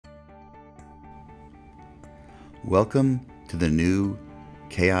Welcome to the new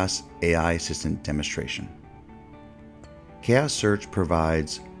Chaos AI Assistant demonstration. ChaosSearch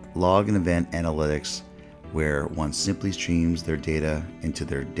provides log and event analytics where one simply streams their data into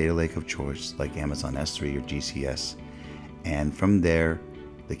their data lake of choice like Amazon S3 or GCS, and from there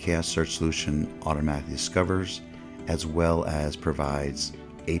the ChaosSearch solution automatically discovers as well as provides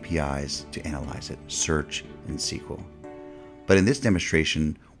APIs to analyze it, search and SQL. But in this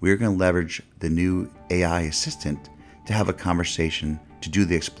demonstration, we're going to leverage the new AI assistant to have a conversation, to do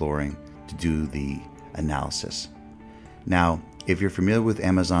the exploring, to do the analysis. Now, if you're familiar with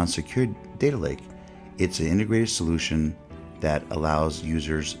Amazon's secure data lake, it's an integrated solution that allows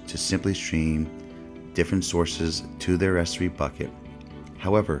users to simply stream different sources to their S3 bucket.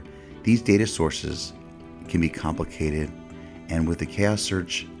 However, these data sources can be complicated, and with the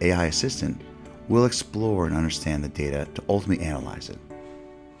ChaosSearch AI assistant, we'll explore and understand the data to ultimately analyze it.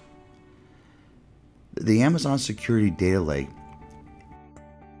 The Amazon Security Data Lake,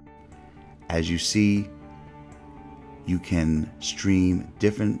 as you see, you can stream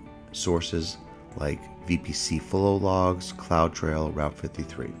different sources like VPC flow logs, CloudTrail, Route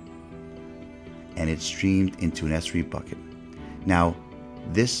 53, and it's streamed into an S3 bucket. Now,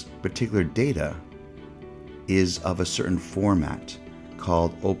 this particular data is of a certain format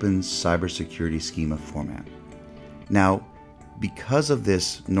called Open Cybersecurity Schema format. Now, because of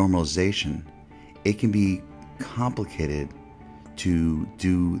this normalization, it can be complicated to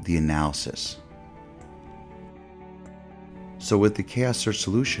do the analysis. So with the ChaosSearch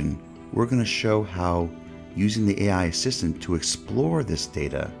solution, we're going to show how using the AI assistant to explore this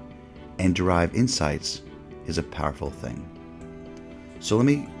data and derive insights is a powerful thing. So let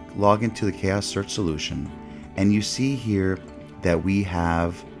me log into the ChaosSearch solution, and you see here that we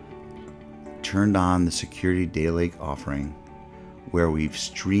have turned on the security data lake offering where we've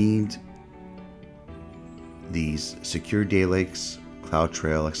streamed these secure data lakes,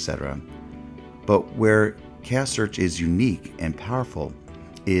 CloudTrail, etc. But where ChaosSearch is unique and powerful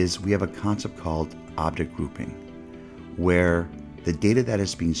is we have a concept called object grouping, where the data that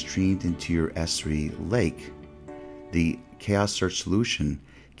is being streamed into your S3 lake, the ChaosSearch solution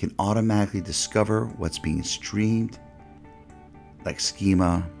can automatically discover what's being streamed, like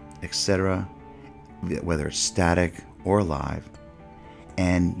schema, etc., whether it's static or live,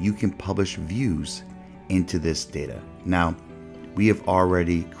 and you can publish views into this data. Now, we have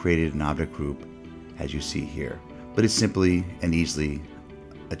already created an object group, as you see here, but it's simply and easily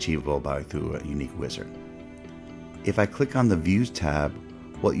achievable through a unique wizard. If I click on the Views tab,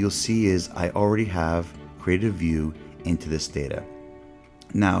 what you'll see is I already have created a view into this data.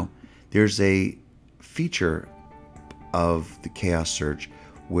 Now, there's a feature of the ChaosSearch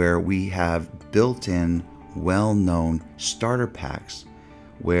where we have built-in, well-known starter packs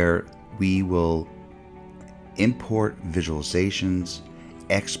where we will import visualizations,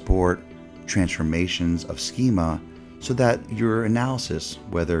 export transformations of schema so that your analysis,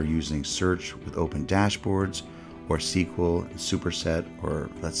 whether using search with open dashboards or SQL, superset, or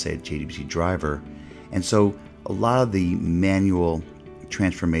let's say a JDBC driver, and so a lot of the manual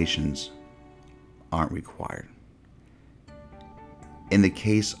transformations aren't required. In the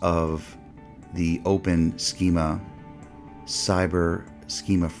case of the open schema cyber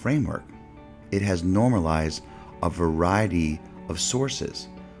schema framework, it has normalized a variety of sources.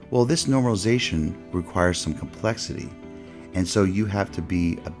 Well, this normalization requires some complexity, and so you have to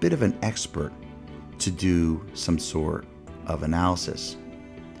be a bit of an expert to do some sort of analysis.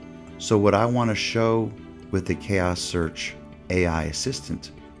 So what I want to show with the ChaosSearch AI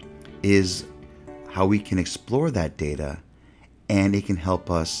assistant is how we can explore that data, and it can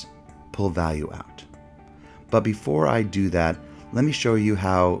help us pull value out. But before I do that, let me show you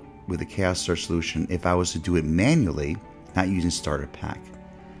how with the ChaosSearch solution, if I was to do it manually, not using starter pack,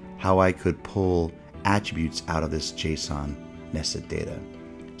 how I could pull attributes out of this JSON nested data.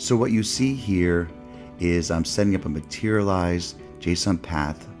 So what you see here is I'm setting up a materialized JSON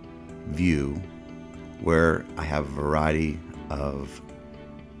path view where I have a variety of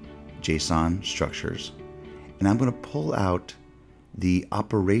JSON structures, and I'm going to pull out the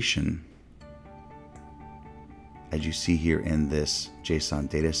operation as you see here in this JSON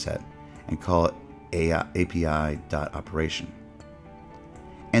data set and call it API.operation.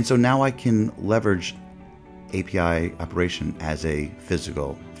 And so now I can leverage API operation as a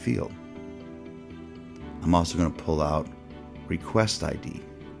physical field. I'm also going to pull out request ID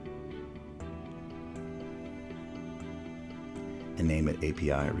and name it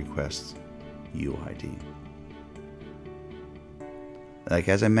API request UID. Like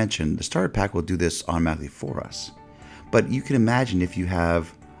as I mentioned, the starter pack will do this automatically for us. But you can imagine if you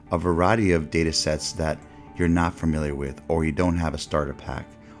have a variety of data sets that you're not familiar with, or you don't have a starter pack,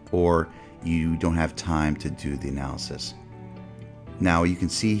 or you don't have time to do the analysis. Now you can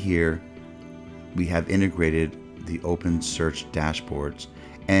see here we have integrated the OpenSearch dashboards,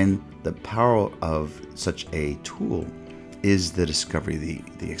 and the power of such a tool is the discovery,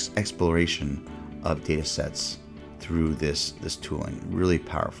 the exploration of data sets through this tooling. Really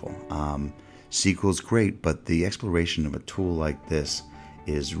powerful. SQL is great, but the exploration of a tool like this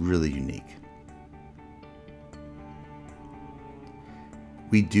is really unique.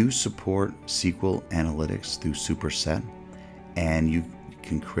 We do support SQL analytics through Superset, and you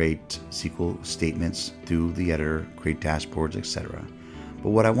can create SQL statements through the editor, create dashboards, etc. But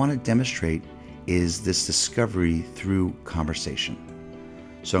what I want to demonstrate is this discovery through conversation.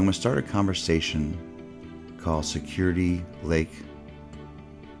 So I'm going to start a conversation called Security Lake,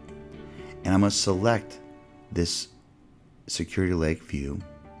 and I'm going to select this Security Lake view.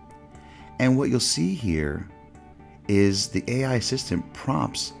 And what you'll see here is the AI assistant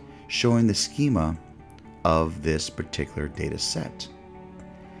prompts showing the schema of this particular data set.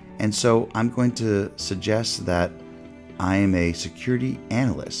 And so I'm going to suggest that I am a security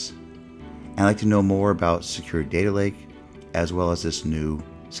analyst, and I'd like to know more about Security Data Lake as well as this new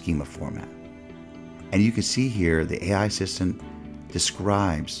schema format. And you can see here the AI assistant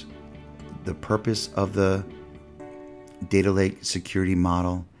describes the purpose of the data lake security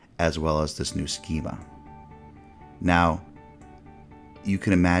model as well as this new schema. Now, you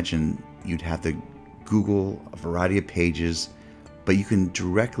can imagine you'd have to Google a variety of pages, but you can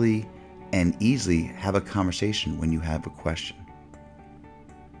directly and easily have a conversation when you have a question.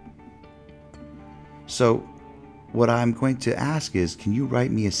 So what I'm going to ask is, can you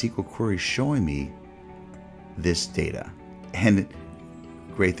write me a SQL query showing me this data? And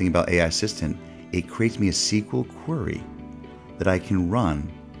great thing about AI Assistant, it creates me a SQL query that I can run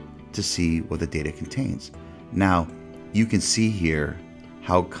to see what the data contains. Now, you can see here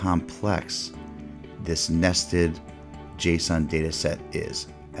how complex this nested JSON data set is.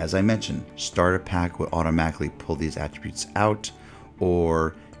 As I mentioned, starter pack will automatically pull these attributes out,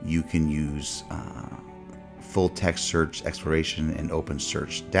 or you can use full text search exploration and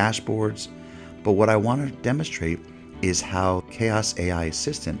OpenSearch dashboards. But what I want to demonstrate is how Chaos AI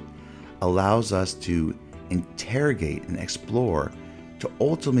Assistant allows us to interrogate and explore to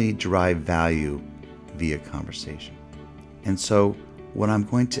ultimately derive value via conversation. And so what I'm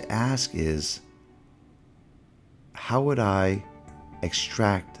going to ask is, how would I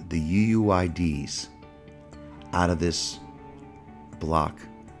extract the UUIDs out of this block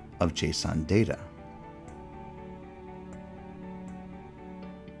of JSON data?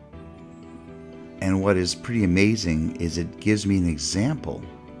 And what is pretty amazing is it gives me an example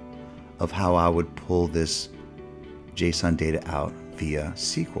of how I would pull this JSON data out via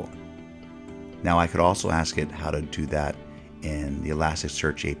SQL. Now, I could also ask it how to do that in the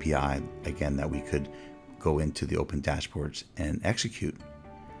Elasticsearch API, again, that we could go into the open dashboards and execute.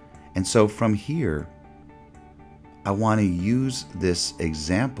 And so from here, I want to use this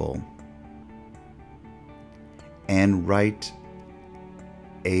example and write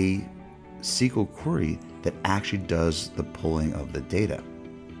a SQL query that actually does the pulling of the data.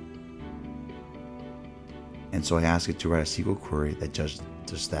 And so I ask it to write a SQL query that does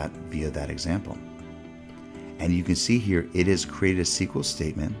that via that example. And you can see here, it has created a SQL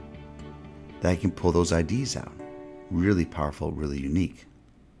statement that I can pull those IDs out. Really powerful, really unique.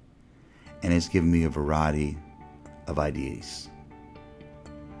 And it's given me a variety of IDs.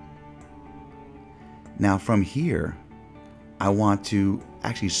 Now from here, I want to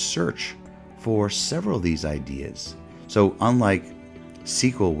actually search for several of these ideas. So unlike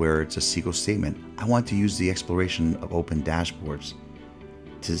SQL, where it's a SQL statement, I want to use the exploration of open dashboards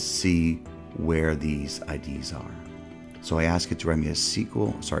to see where these IDs are. So I ask it to write me a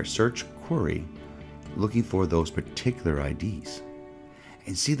search query looking for those particular IDs.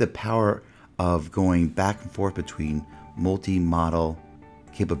 And see the power of going back and forth between multi-model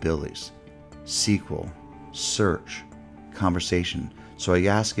capabilities, SQL, search, conversation. So I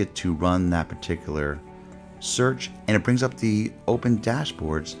ask it to run that particular search, and it brings up the open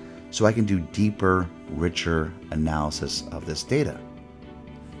dashboards so I can do deeper, richer analysis of this data.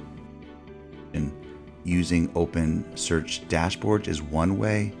 And using OpenSearch dashboards is one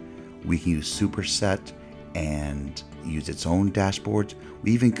way. We can use Superset and use its own dashboards.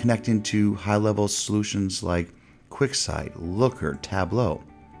 We even connect into high-level solutions like QuickSight, Looker, Tableau.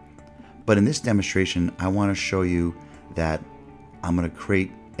 But in this demonstration, I want to show you that I'm going to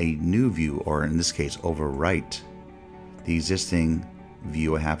create a new view, or in this case, overwrite the existing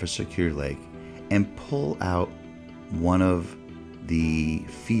view I have for Security Lake and pull out one of the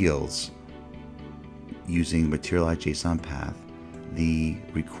fields using materialized JSON path, the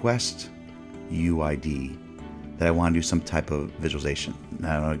request UID that I want to do some type of visualization.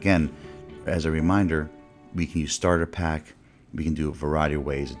 Now, again, as a reminder, we can use starter pack. We can do a variety of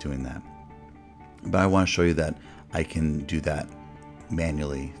ways of doing that. But I want to show you that I can do that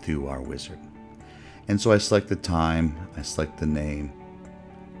manually through our wizard. And so I select the time, I select the name,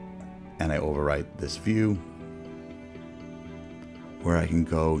 and I overwrite this view, where I can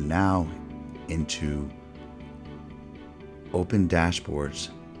go now into open dashboards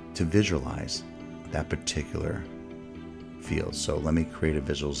to visualize that particular field. So let me create a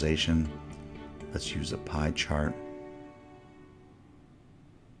visualization. Let's use a pie chart.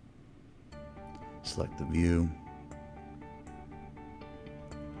 Select the view.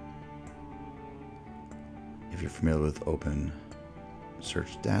 If you're familiar with open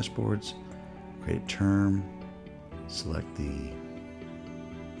search dashboards, create a term, select the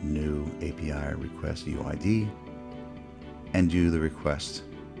new API request UID, and do the request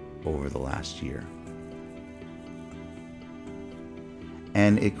over the last year.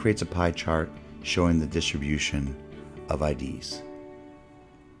 And it creates a pie chart showing the distribution of IDs.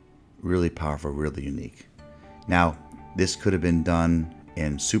 Really powerful, really unique. Now, this could have been done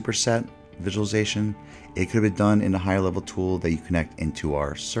in superset visualization. It could have been done in a higher level tool that you connect into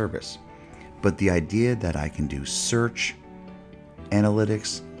our service. But the idea that I can do search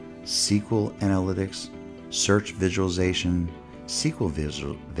analytics, SQL analytics, search visualization, SQL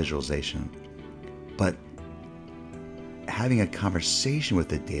visualization, but having a conversation with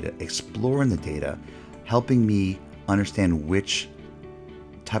the data, exploring the data, helping me understand which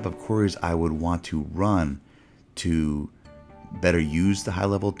type of queries I would want to run to better use the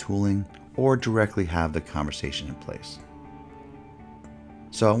high-level tooling or directly have the conversation in place.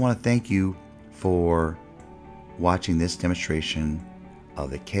 So I want to thank you for watching this demonstration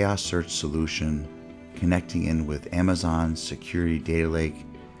of the ChaosSearch solution, connecting in with Amazon Security Data Lake,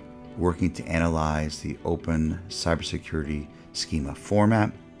 working to analyze the open cybersecurity schema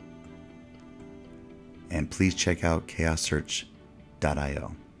format. And please check out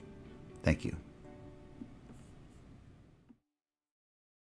chaossearch.io. Thank you.